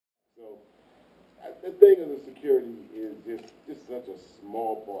the thing of the security is just such a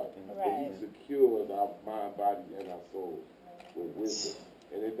small part. Right. He secures our mind, body, and our souls with wisdom.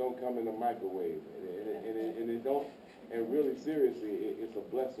 And it don't come in a microwave. And it don't, and really seriously, it's a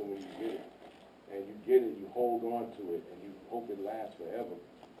blessing when you get it. And you get it, you hold on to it, and you hope it lasts forever,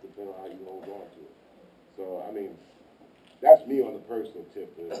 depending on how you hold on to it. So, I mean, that's me on the personal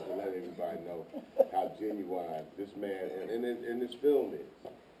tip to let everybody know how genuine this man and this film is.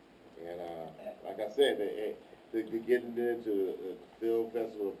 And like I said, to get into the film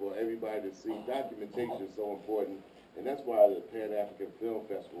festival for everybody to see, documentation is so important. And that's why the Pan-African Film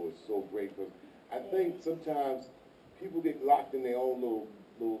Festival is so great, because I think sometimes people get locked in their own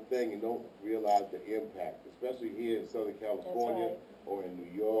little thing and don't realize the impact, especially here in Southern California or in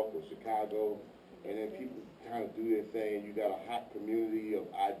New York or Chicago. And then people kind of do their thing, and you got a hot community of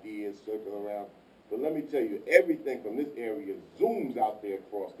ideas circling around. But let me tell you, everything from this area zooms out there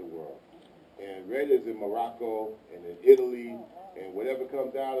across the world. And Reda's in Morocco and in Italy, and whatever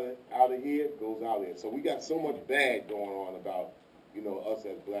comes out of here goes out there. So we got so much bad going on about, us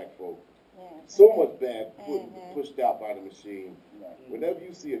as black folk. So much bad pushed out by the machine. Whenever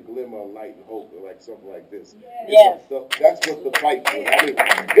you see a glimmer of light and hope, or like something like this, that's what the fight for. I mean,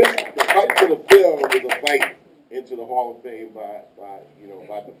 the fight for the film is a fight into the Hall of Fame by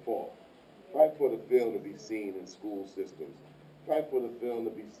default. Fight for the film to be seen in school systems. Fight for the film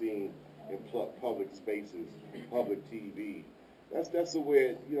to be seen in public spaces, public TV. That's the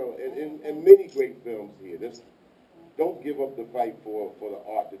way, and many great films here. Don't give up the fight for the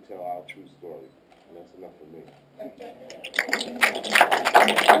art to tell our true stories. And that's enough for me.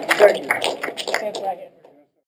 Thank you.